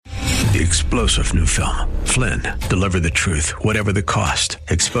The explosive new film, Flynn, deliver the truth, whatever the cost,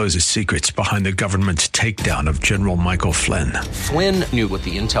 exposes secrets behind the government's takedown of General Michael Flynn. Flynn knew what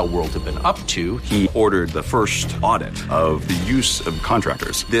the intel world had been up to. He ordered the first audit of the use of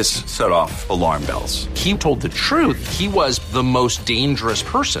contractors. This set off alarm bells. He told the truth. He was the most dangerous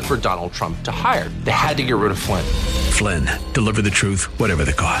person for Donald Trump to hire. They had to get rid of Flynn. Flynn, deliver the truth, whatever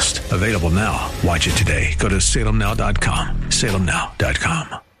the cost. Available now. Watch it today. Go to salemnow.com.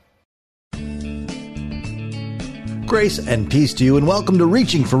 salemnow.com. Grace and peace to you, and welcome to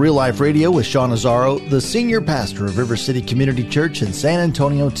Reaching for Real Life Radio with Sean Azzaro, the senior pastor of River City Community Church in San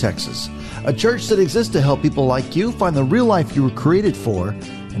Antonio, Texas. A church that exists to help people like you find the real life you were created for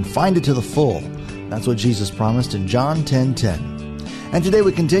and find it to the full. That's what Jesus promised in John 10:10. And today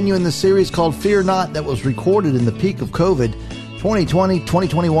we continue in the series called Fear Not that was recorded in the peak of COVID. 2020,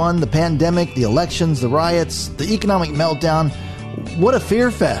 2021, the pandemic, the elections, the riots, the economic meltdown. What a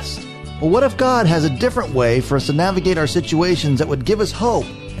fear fest. Well, what if God has a different way for us to navigate our situations that would give us hope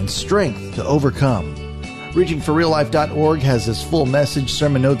and strength to overcome? ReachingForRealLife.org has this full message,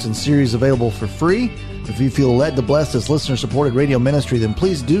 sermon notes, and series available for free. If you feel led to bless this listener-supported radio ministry, then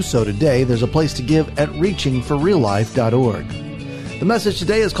please do so today. There's a place to give at ReachingForRealLife.org. The message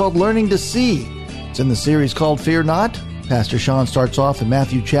today is called Learning to See. It's in the series called Fear Not. Pastor Sean starts off in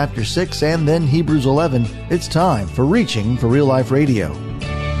Matthew chapter 6 and then Hebrews 11. It's time for Reaching for Real Life Radio.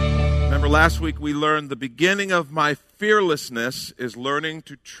 Remember last week we learned the beginning of my fearlessness is learning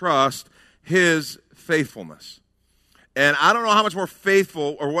to trust His faithfulness. And I don't know how much more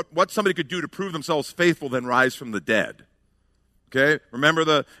faithful or what somebody could do to prove themselves faithful than rise from the dead. Okay? Remember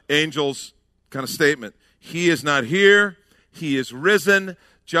the angel's kind of statement. He is not here. He is risen,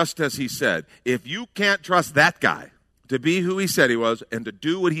 just as He said. If you can't trust that guy to be who He said He was and to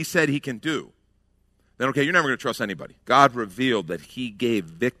do what He said He can do, then okay, you're never going to trust anybody. God revealed that He gave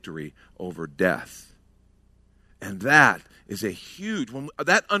victory over death. And that is a huge,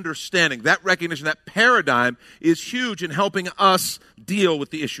 that understanding, that recognition, that paradigm is huge in helping us deal with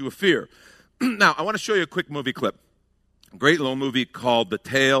the issue of fear. Now, I want to show you a quick movie clip. A great little movie called The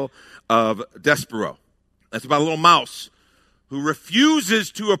Tale of Despero. That's about a little mouse who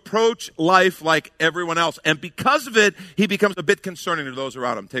refuses to approach life like everyone else. And because of it, he becomes a bit concerning to those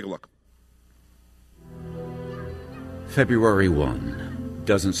around him. Take a look. February 1,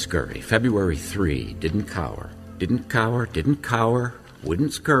 doesn't scurry. February 3, didn't cower. Didn't cower, didn't cower,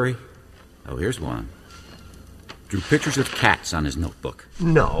 wouldn't scurry. Oh, here's one. Drew pictures of cats on his notebook.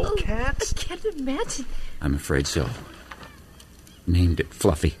 No, cats? I can't imagine. I'm afraid so. Named it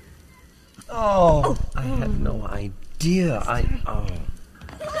Fluffy. Oh, I had no idea.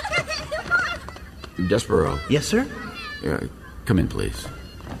 Despero. Yes, sir? Come in, please.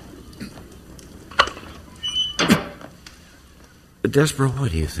 Despero, why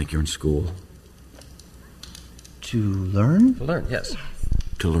do you think you're in school? To learn? To learn, yes.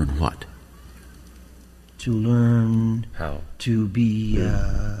 To learn what? To learn... How? To be,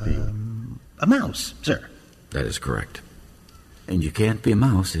 a mouse, sir. That is correct. And you can't be a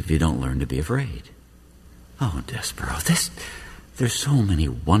mouse if you don't learn to be afraid. Oh, Despero, there's so many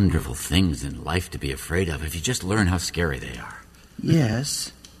wonderful things in life to be afraid of if you just learn how scary they are.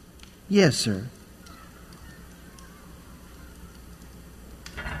 Yes. Yes, sir.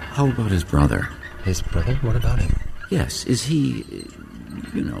 How about his brother? His brother? What about him? Yes, is he,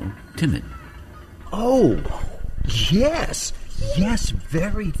 timid? Oh, yes. Yes,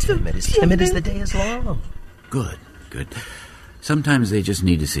 very timid. As timid as the day is long. Good. Sometimes they just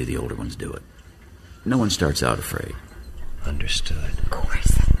need to see the older ones do it. No one starts out afraid. Understood. Of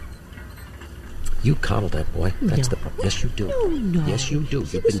course. You coddle that boy. That's No. the problem. Yes, you do. No. Yes, you do.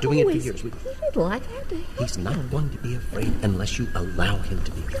 You've been doing it for years. Little. I had to. He's not one to be afraid unless you allow him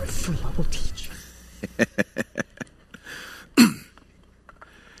to be afraid. I will teach you.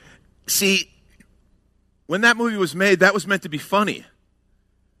 See, when that movie was made, that was meant to be funny.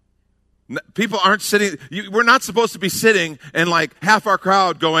 People aren't sitting, we're not supposed to be sitting and like half our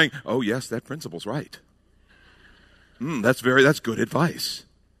crowd going, oh yes, that principal's right. That's good advice.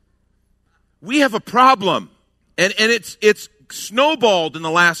 We have a problem, and it's snowballed in the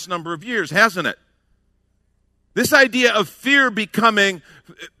last number of years, hasn't it? This idea of fear becoming,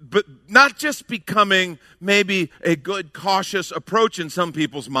 but not just becoming maybe a good, cautious approach in some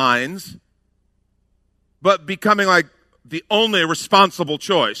people's minds, but becoming like the only responsible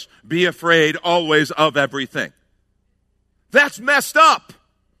choice. Be afraid always of everything. That's messed up.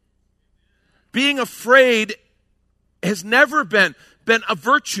 Being afraid has never been a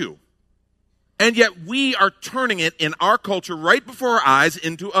virtue. And yet we are turning it in our culture right before our eyes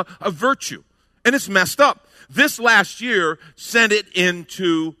into a virtue. And it's messed up. This last year sent it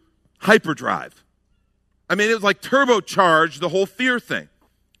into hyperdrive. I mean, it was like turbocharged the whole fear thing.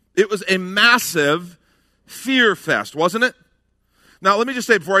 It was a massive fear fest, wasn't it? Now, let me just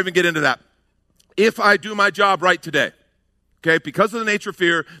say before I even get into that, if I do my job right today, okay, because of the nature of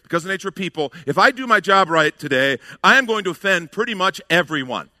fear, because of the nature of people, if I do my job right today, I am going to offend pretty much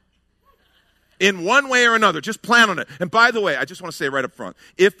everyone. In one way or another, just plan on it. And by the way, I just want to say right up front,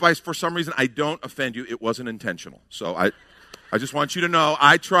 if for some reason I don't offend you, it wasn't intentional. So I just want you to know,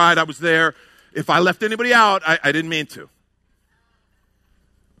 I tried, I was there. If I left anybody out, I didn't mean to.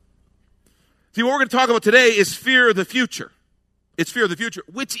 See, what we're going to talk about today is fear of the future. It's fear of the future,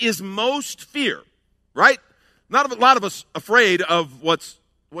 which is most fear, right? Not a lot of us afraid of what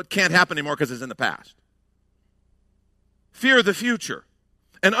can't happen anymore because it's in the past. Fear of the future.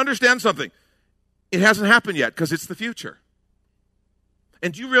 And understand something. It hasn't happened yet because it's the future.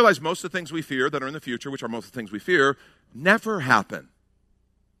 And do you realize most of the things we fear that are in the future, which are most of the things we fear, never happen?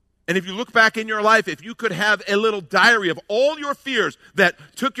 And if you look back in your life, if you could have a little diary of all your fears that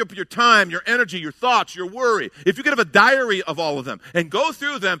took up your time, your energy, your thoughts, your worry, if you could have a diary of all of them and go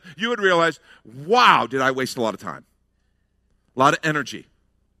through them, you would realize, wow, did I waste a lot of time, a lot of energy,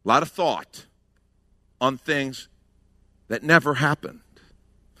 a lot of thought on things that never happened.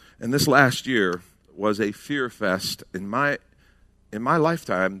 And this last year was a fear fest in my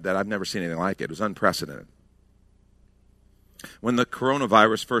lifetime that I've never seen anything like it. It was unprecedented. When the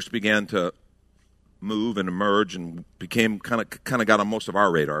coronavirus first began to move and emerge and became kind of got on most of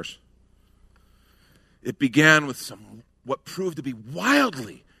our radars, it began with what proved to be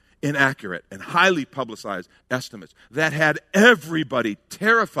wildly inaccurate and highly publicized estimates that had everybody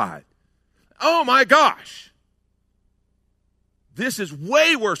terrified. Oh my gosh! This is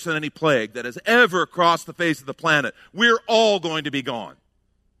way worse than any plague that has ever crossed the face of the planet. We're all going to be gone.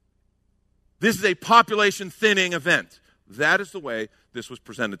 This is a population thinning event. That is the way this was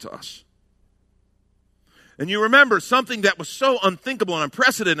presented to us. And you remember something that was so unthinkable and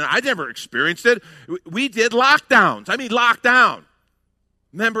unprecedented. I never experienced it. We did lockdowns. I mean, lockdown.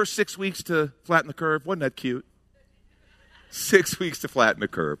 Remember 6 weeks to flatten the curve? Wasn't that cute? 6 weeks to flatten the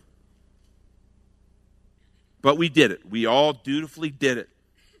curve. But we did it. We all dutifully did it.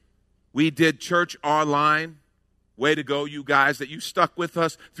 We did church online. Way to go, you guys, that you stuck with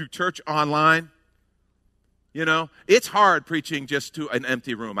us through church online. You know, it's hard preaching just to an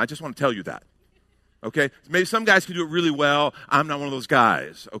empty room. I just want to tell you that. Okay? Maybe some guys can do it really well. I'm not one of those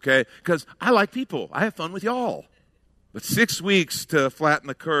guys, okay? Because I like people. I have fun with y'all. But 6 weeks to flatten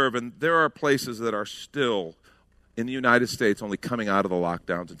the curve, and there are places that are still in the United States only coming out of the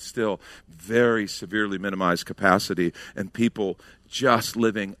lockdowns and still very severely minimized capacity, and people just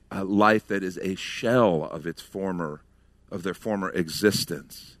living a life that is a shell of their former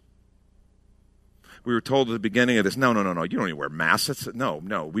existence. We were told at the beginning of this, no, you don't even wear masks. No,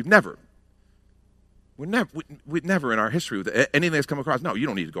 we'd never in our history, anything that's come across, no, you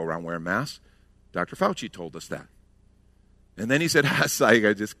don't need to go around wearing masks. Dr. Fauci told us that. And then he said, psych,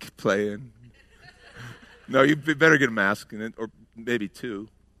 I just keep playing. No, you better get a mask, or maybe 2.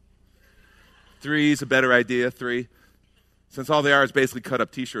 3 is a better idea, 3. Since all they are is basically cut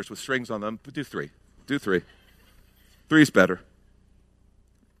up T-shirts with strings on them, but do 3. Do 3. 3 is better.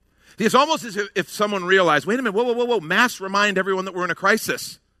 It's almost as if someone realized, wait a minute, whoa. Masks remind everyone that we're in a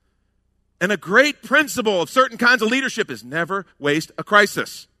crisis. And a great principle of certain kinds of leadership is never waste a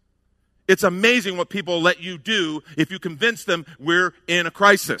crisis. It's amazing what people let you do if you convince them we're in a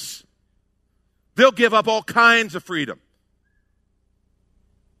crisis. They'll give up all kinds of freedom.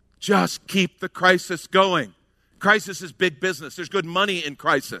 Just keep the crisis going. Crisis is big business. There's good money in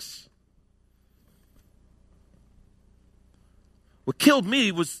crisis. What killed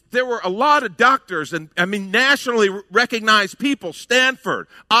me was there were a lot of doctors and nationally recognized people, Stanford,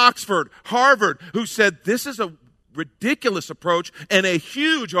 Oxford, Harvard, who said this is a ridiculous approach and a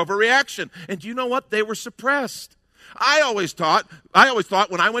huge overreaction. And do you know what? They were suppressed. I always thought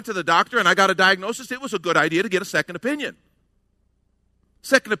when I went to the doctor and I got a diagnosis, it was a good idea to get a second opinion.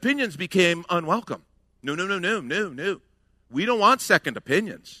 Second opinions became unwelcome. No. We don't want second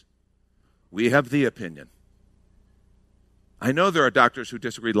opinions. We have the opinion. I know there are doctors who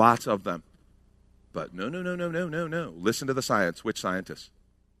disagree, lots of them. But no. Listen to the science. Which scientists?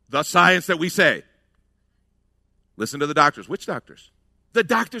 The science that we say. Listen to the doctors. Which doctors? The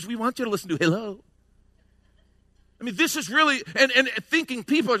doctors we want you to listen to. Hello. I mean, this is really, and thinking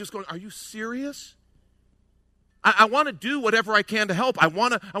people are just going, are you serious? I want to do whatever I can to help. I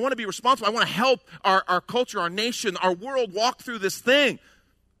want to be responsible. I want to help our culture, our nation, our world walk through this thing.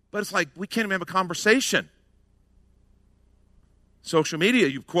 But it's like, we can't even have a conversation. Social media,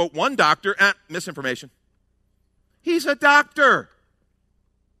 you quote one doctor, misinformation. He's a doctor.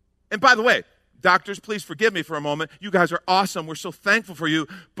 And by the way, doctors, please forgive me for a moment. You guys are awesome. We're so thankful for you,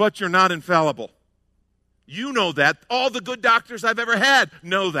 but you're not infallible. You know that. All the good doctors I've ever had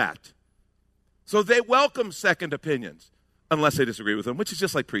know that. So they welcome second opinions, unless they disagree with them, which is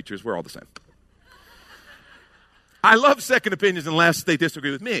just like preachers. We're all the same. I love second opinions unless they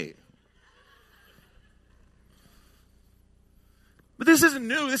disagree with me. But this isn't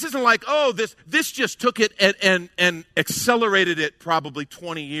new. This isn't like, oh, this just took it and accelerated it probably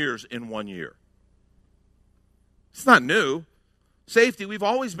 20 years in 1 year. It's not new. Safety, we've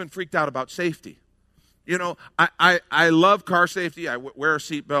always been freaked out about safety. You know, I love car safety. I wear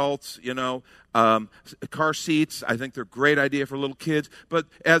seatbelts, car seats. I think they're a great idea for little kids. But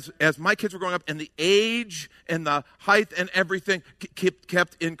as my kids were growing up, and the age and the height and everything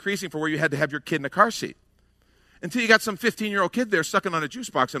kept increasing for where you had to have your kid in a car seat. Until you got some 15-year-old kid there sucking on a juice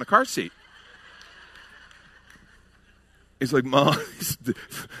box in a car seat. He's like, Mom, he's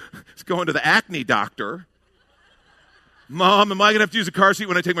going to the acne doctor. Mom, am I going to have to use a car seat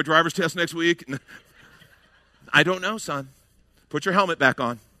when I take my driver's test next week? I don't know, son. Put your helmet back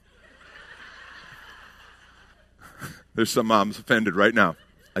on. There's some moms offended right now.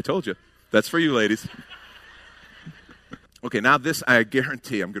 I told you. That's for you, ladies. Okay, now this, I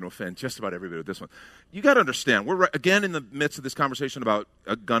guarantee I'm going to offend just about everybody with this one. You got to understand, we're again in the midst of this conversation about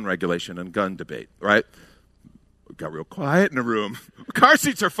gun regulation and gun debate, right? We got real quiet in the room. Car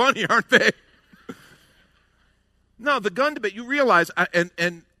seats are funny, aren't they? No, the gun debate, you realize,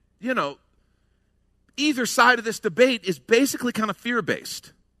 either side of this debate is basically kind of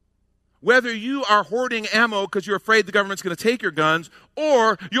fear-based. Whether you are hoarding ammo because you're afraid the government's going to take your guns,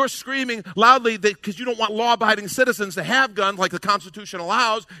 or you're screaming loudly because you don't want law-abiding citizens to have guns like the Constitution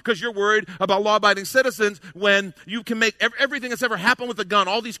allows because you're worried about law-abiding citizens when you can make everything that's ever happened with a gun,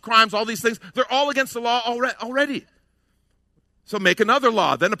 all these crimes, all these things, they're all against the law already. So make another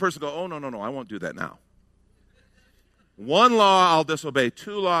law. Then the person goes, oh, no, I won't do that now. One law I'll disobey,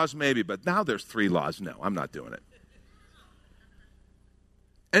 2 laws maybe, but now there's 3 laws. No, I'm not doing it.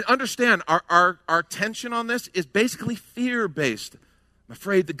 And understand, our tension on this is basically fear-based. I'm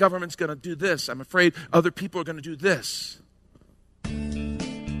afraid the government's going to do this. I'm afraid other people are going to do this. And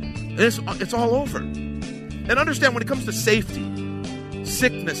it's all over. And understand, when it comes to safety,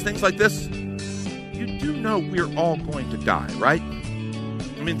 sickness, things like this, you do know we're all going to die, right?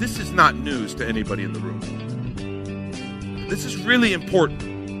 I mean, this is not news to anybody in the room. This is really important.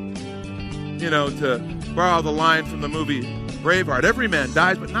 To borrow the line from the movie Braveheart, every man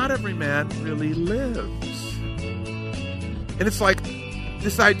dies, but not every man really lives. And it's like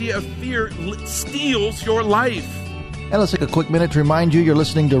this idea of fear steals your life. And let's take a quick minute to remind you you're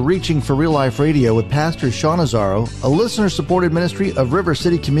listening to Reaching for Real Life Radio with Pastor Sean Azzaro, a listener-supported ministry of River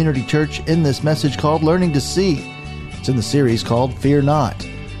City Community Church, in this message called Learning to See. It's in the series called Fear Not,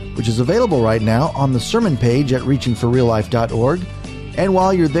 which is available right now on the sermon page at reachingforreallife.org. And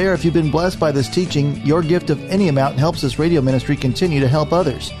while you're there, if you've been blessed by this teaching, your gift of any amount helps this radio ministry continue to help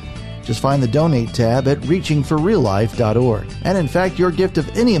others. Just find the Donate tab at reachingforreallife.org. And in fact, your gift of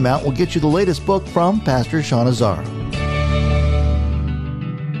any amount will get you the latest book from Pastor Sean Azzaro.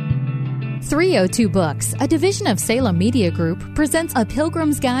 302 Books, a division of Salem Media Group, presents A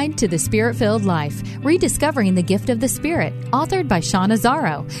Pilgrim's Guide to the Spirit-Filled Life, Rediscovering the Gift of the Spirit, authored by Sean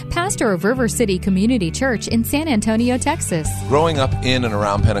Azzaro, pastor of River City Community Church in San Antonio, Texas. Growing up in and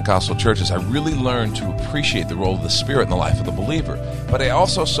around Pentecostal churches, I really learned to appreciate the role of the Spirit in the life of the believer. But I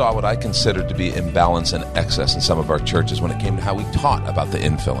also saw what I considered to be imbalance and excess in some of our churches when it came to how we taught about the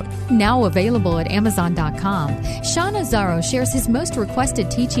infilling. Now available at Amazon.com, Sean Azzaro shares his most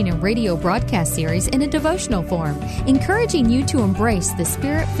requested teaching and radio broadcast series in a devotional form, encouraging you to embrace the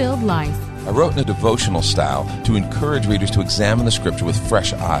Spirit-filled life. I wrote in a devotional style to encourage readers to examine the Scripture with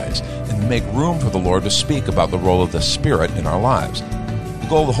fresh eyes and make room for the Lord to speak about the role of the Spirit in our lives. The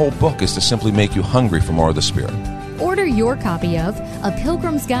goal of the whole book is to simply make you hungry for more of the Spirit. Order your copy of A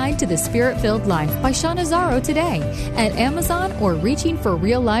Pilgrim's Guide to the Spirit-Filled Life by Sean Azzaro today at Amazon or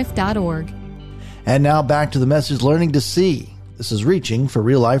reachingforreallife.org. And now back to the message, Learning to See. This is Reaching for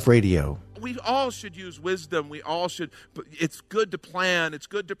Real Life Radio. We all should use wisdom. We all should. It's good to plan. It's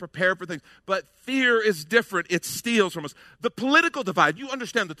good to prepare for things. But fear is different. It steals from us. The political divide, you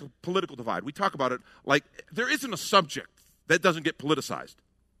understand the political divide. We talk about it like there isn't a subject that doesn't get politicized.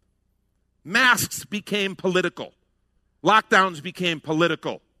 Masks became political. Lockdowns became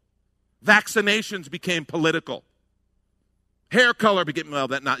political. Vaccinations became political. Hair color became, well,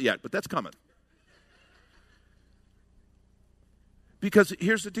 that not yet, but that's coming. Because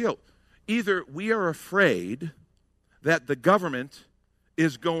here's the deal. Either we are afraid that the government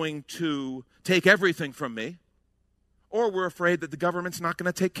is going to take everything from me, Or we're afraid that the government's not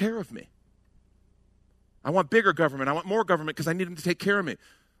going to take care of me. I want bigger government. I want more government because I need them to take care of me.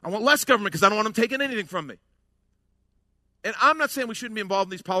 I want less government because I don't want them taking anything from me. And I'm not saying we shouldn't be involved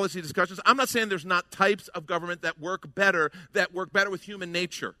in these policy discussions. I'm not saying there's not types of government that work better with human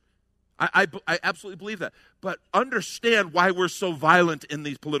nature. I absolutely believe that. But understand why we're so violent in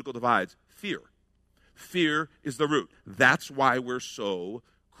these political divides. Fear. Fear is the root. That's why we're so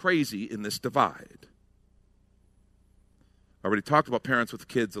crazy in this divide. I already talked about parents with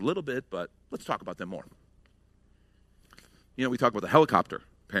kids a little bit, but let's talk about them more. You know, we talk about the helicopter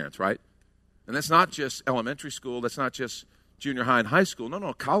parents, right? And that's not just elementary school. That's not just junior high and high school.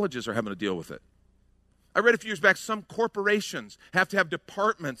 No, colleges are having to deal with it. I read a few years back, some corporations have to have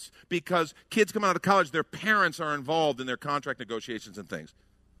departments because kids come out of college, their parents are involved in their contract negotiations and things.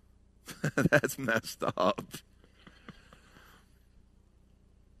 That's messed up.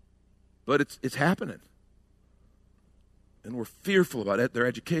 But it's happening. And we're fearful about it, their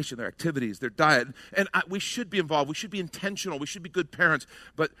education, their activities, their diet. And we should be involved. We should be intentional. We should be good parents.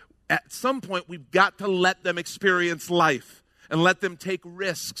 But at some point, we've got to let them experience life and let them take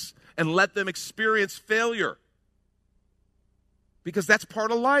risks and let them experience failure. Because that's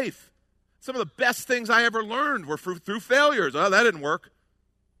part of life. Some of the best things I ever learned were through failures. Oh, that didn't work.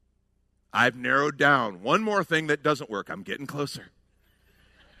 I've narrowed down one more thing that doesn't work. I'm getting closer.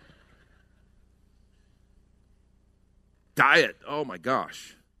 Diet. Oh, my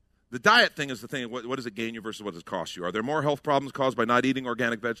gosh. The diet thing is the thing. What does it gain you versus what does it cost you? Are there more health problems caused by not eating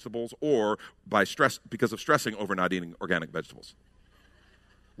organic vegetables or by stress because of stressing over not eating organic vegetables?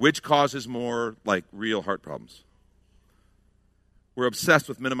 Which causes more, like, real heart problems? We're obsessed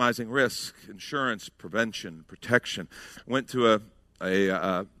with minimizing risk, insurance, prevention, protection. Went to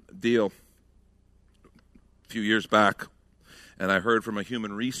a deal a few years back, and I heard from a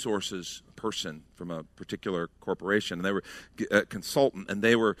human resources person from a particular corporation, and they were a consultant, and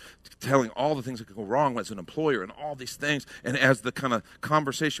they were telling all the things that could go wrong as an employer and all these things. And as the kind of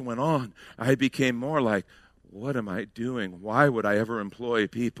conversation went on, I became more like, what am I doing? Why would I ever employ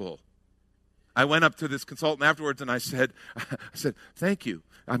people? I went up to this consultant afterwards, and I said, thank you.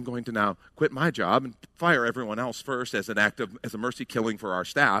 I'm going to now quit my job and fire everyone else first as a mercy killing for our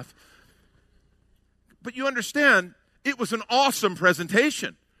staff. But you understand, it was an awesome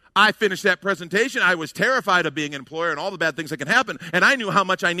presentation. I finished that presentation. I was terrified of being an employer and all the bad things that can happen, and I knew how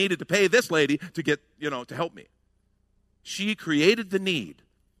much I needed to pay this lady to get, to help me. She created the need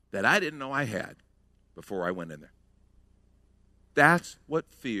that I didn't know I had before I went in there. That's what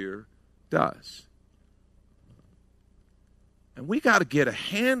fear does. And we got to get a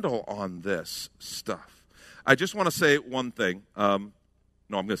handle on this stuff. I just want to say one thing. I'm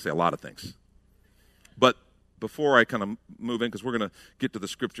going to say a lot of things. But before I kind of move in, because we're going to get to the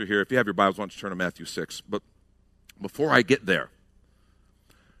scripture here. If you have your Bibles, why don't you turn to Matthew 6. But before I get there,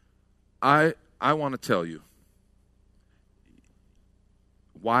 I want to tell you,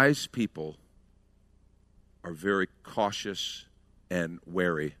 wise people are very cautious and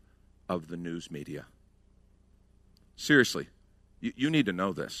wary of the news media. Seriously, you need to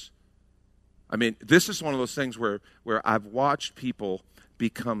know this. I mean, this is one of those things where I've watched people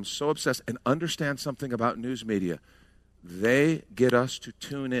become so obsessed and understand something about news media. They get us to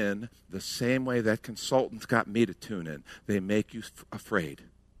tune in the same way that consultants got me to tune in. They make you afraid.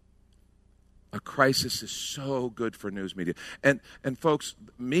 A crisis is so good for news media. And folks,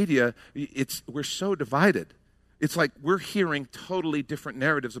 media, we're so divided. It's like we're hearing totally different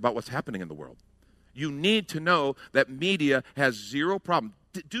narratives about what's happening in the world. You need to know that media has zero problem.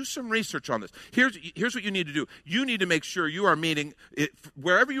 Do some research on this. Here's what you need to do. You need to make sure you are meeting,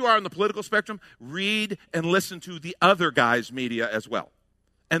 wherever you are in the political spectrum, read and listen to the other guy's media as well.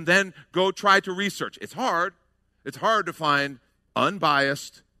 And then go try to research. It's hard. It's hard to find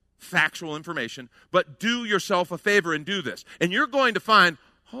unbiased, factual information, but do yourself a favor and do this. And you're going to find,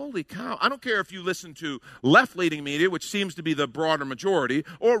 holy cow, I don't care if you listen to left-leaning media, which seems to be the broader majority,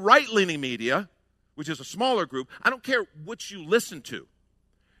 or right-leaning media, which is a smaller group. I don't care which you listen to.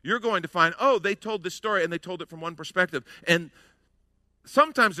 You're going to find, they told this story, and they told it from one perspective. And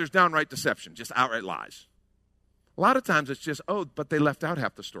sometimes there's downright deception, just outright lies. A lot of times it's just, but they left out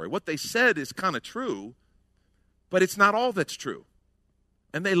half the story. What they said is kind of true, but it's not all that's true.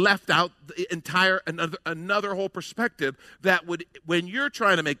 And they left out the entire, another whole perspective that would, when you're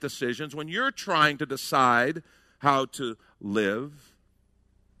trying to make decisions, when you're trying to decide how to live,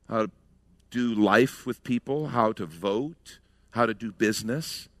 how to do life with people, how to vote, how to do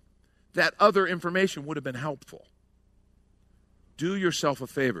business, that other information would have been helpful. Do yourself a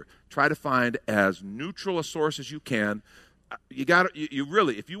favor. Try to find as neutral a source as you can. you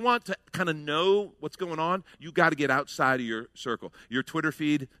really, if you want to kind of know what's going on, you got to get outside of your circle. Your Twitter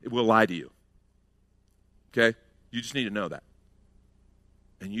feed, it will lie to you. Okay? You just need to know that.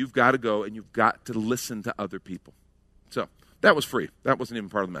 And you've got to go and you've got to listen to other people. So, that was free. That wasn't even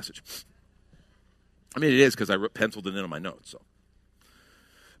part of the message. I mean, it is because I penciled it in on my notes. So,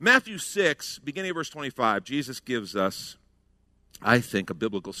 Matthew 6, beginning of verse 25, Jesus gives us, I think, a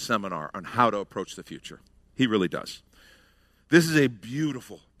biblical seminar on how to approach the future. He really does. This is a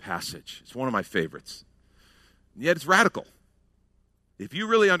beautiful passage. It's one of my favorites. And yet it's radical. If you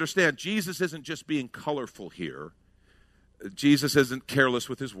really understand, Jesus isn't just being colorful here. Jesus isn't careless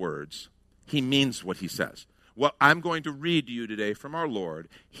with his words. He means what he says. What I'm going to read to you today from our Lord,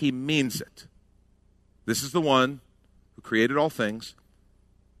 he means it. This is the one who created all things.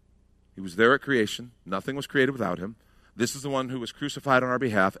 He was there at creation. Nothing was created without him. This is the one who was crucified on our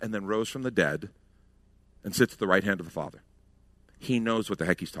behalf and then rose from the dead and sits at the right hand of the Father. He knows what the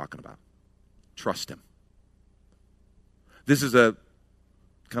heck he's talking about. Trust him. This is a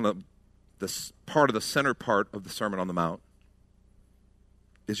kind of this part of the center part of the Sermon on the Mount.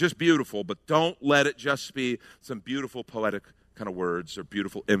 It's just beautiful, but don't let it just be some beautiful poetic kind of words or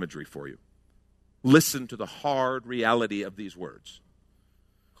beautiful imagery for you. Listen to the hard reality of these words.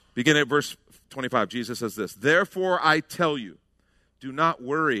 Beginning at verse 25, Jesus says this, "Therefore I tell you, do not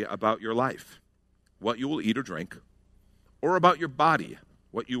worry about your life, what you will eat or drink, or about your body,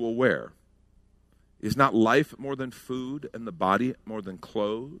 what you will wear. Is not life more than food, and the body more than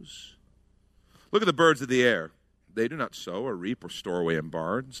clothes? Look at the birds of the air. They do not sow or reap or store away in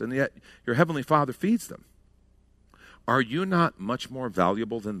barns, and yet your heavenly Father feeds them. Are you not much more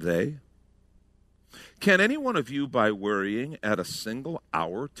valuable than they? Can any one of you, by worrying, add a single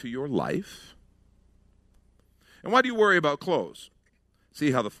hour to your life? And why do you worry about clothes?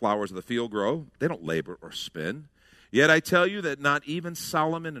 See how the flowers of the field grow? They don't labor or spin. Yet I tell you that not even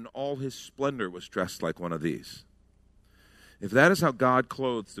Solomon in all his splendor was dressed like one of these. If that is how God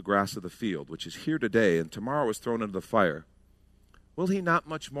clothes the grass of the field, which is here today and tomorrow is thrown into the fire, will he not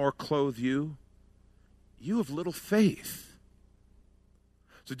much more clothe you? You have little faith.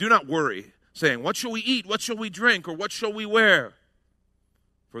 So do not worry, saying, what shall we eat, what shall we drink, or what shall we wear?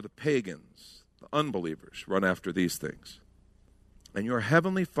 For the pagans, the unbelievers, run after these things. And your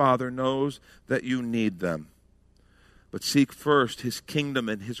heavenly Father knows that you need them. But seek first his kingdom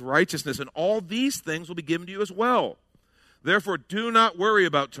and his righteousness, and all these things will be given to you as well. Therefore, do not worry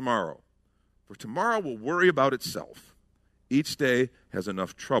about tomorrow, for tomorrow will worry about itself. Each day has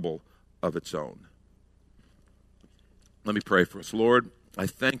enough trouble of its own." Let me pray for us. Lord, I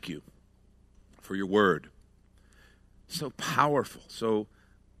thank you for your word. So powerful, so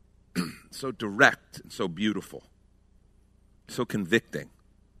direct, and so beautiful, so convicting.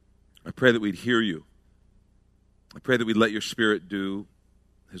 I pray that we'd hear you. I pray that we'd let your Spirit do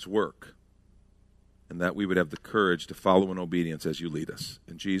his work, and that we would have the courage to follow in obedience as you lead us.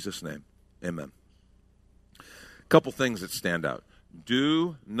 In Jesus' name, amen. A couple things that stand out.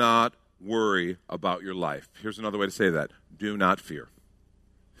 Do not worry about your life. Here's another way to say that. Do not fear.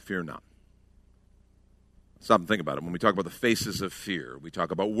 Fear not. Stop and think about it. When we talk about the faces of fear, we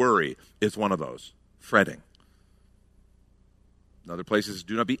talk about worry. It's one of those. Fretting. In other places,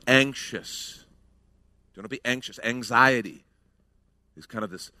 do not be anxious. Do not be anxious. Anxiety is kind of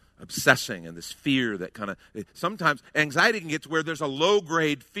this obsessing and this fear that kind of, sometimes anxiety can get to where there's a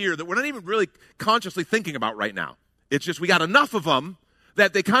low-grade fear that we're not even really consciously thinking about right now. It's just we got enough of them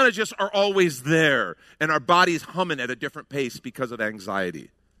that they kind of just are always there, and our body's humming at a different pace because of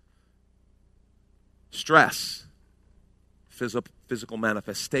anxiety. Stress, physical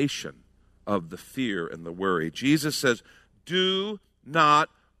manifestation of the fear and the worry. Jesus says, do not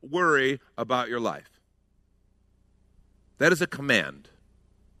worry about your life. That is a command.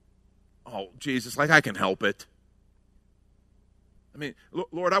 Oh, Jesus, like I can help it. I mean,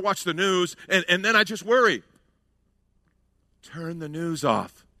 Lord, I watch the news, and then I just worry. Turn the news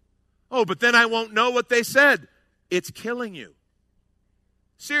off. Oh, but then I won't know what they said. It's killing you.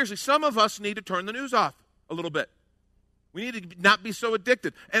 Seriously, some of us need to turn the news off a little bit. We need to not be so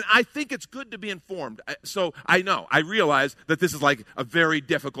addicted. And I think it's good to be informed. So I realize that this is like a very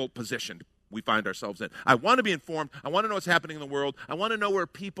difficult position we find ourselves in. I want to be informed. I want to know what's happening in the world. I want to know where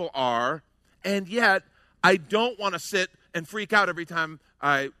people are. And yet, I don't want to sit and freak out every time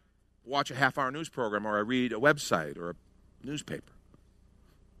I watch a half-hour news program or I read a website or a newspaper.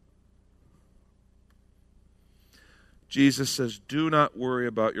 Jesus says, do not worry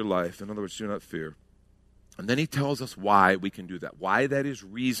about your life. In other words, do not fear. And then he tells us why we can do that, why that is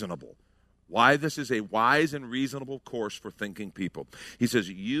reasonable, why this is a wise and reasonable course for thinking people. He says,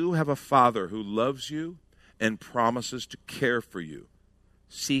 you have a Father who loves you and promises to care for you.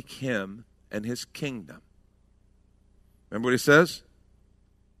 Seek him and his kingdom. Remember what he says?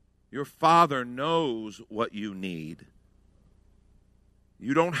 Your Father knows what you need.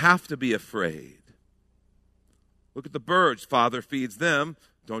 You don't have to be afraid. Look at the birds. Father feeds them.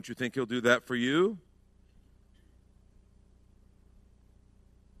 Don't you think he'll do that for you?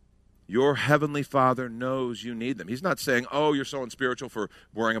 Your heavenly Father knows you need them. He's not saying, oh, you're so unspiritual for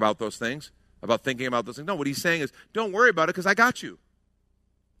worrying about those things, about thinking about those things. No, what he's saying is, don't worry about it because I got you.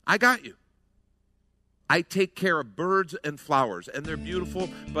 I got you. I take care of birds and flowers, and they're beautiful,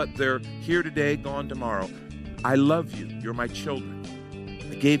 but they're here today, gone tomorrow. I love you. You're my children.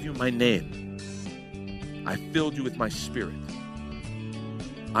 I gave you my name. I filled you with my spirit.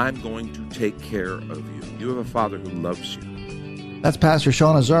 I'm going to take care of you. You have a Father who loves you. That's Pastor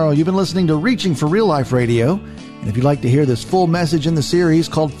Sean Azzaro. You've been listening to Reaching for Real Life Radio. And if you'd like to hear this full message in the series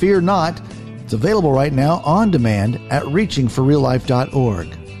called Fear Not, it's available right now on demand at reachingforreallife.org.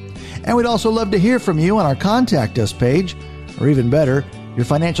 And we'd also love to hear from you on our Contact Us page, or even better, your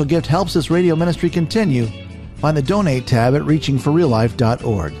financial gift helps this radio ministry continue. Find the Donate tab at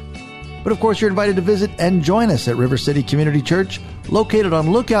reachingforreallife.org. But of course, you're invited to visit and join us at River City Community Church, located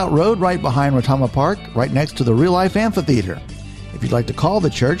on Lookout Road right behind Rotama Park, right next to the Real Life Amphitheater. If you'd like to call the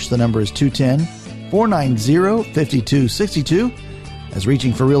church, the number is 210-490-5262, as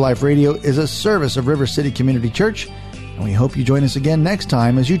Reaching for Real Life Radio is a service of River City Community Church, and we hope you join us again next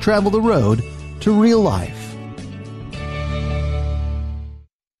time as you travel the road to real life.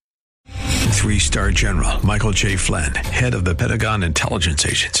 3-star General Michael J. Flynn, head of the Pentagon Intelligence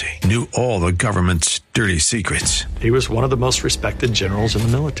Agency, knew all the government's dirty secrets. He was one of the most respected generals in the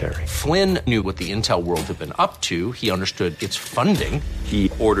military. Flynn knew what the intel world had been up to. He understood its funding. He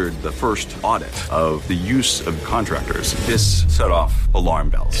ordered the first audit of the use of contractors. This set off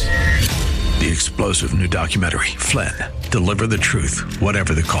alarm bells. The explosive new documentary, Flynn, Deliver the Truth,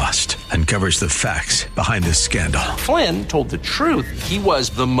 Whatever the Cost, uncovers the facts behind this scandal. Flynn told the truth. He was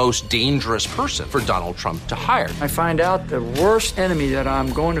the most dangerous person for Donald Trump to hire. I find out the worst enemy that I'm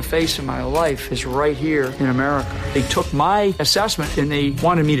going to face in my life is right here in America. They took my assessment and they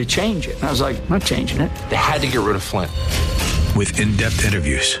wanted me to change it. And I was like, I'm not changing it. They had to get rid of Flynn. With in-depth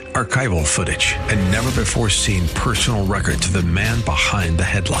interviews, archival footage, and never-before-seen personal records of the man behind the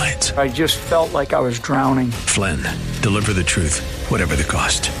headlines. I just felt like I was drowning. Flynn, Deliver the Truth, Whatever the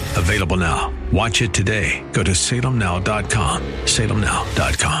Cost. Available now. Watch it today. Go to salemnow.com.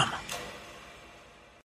 salemnow.com.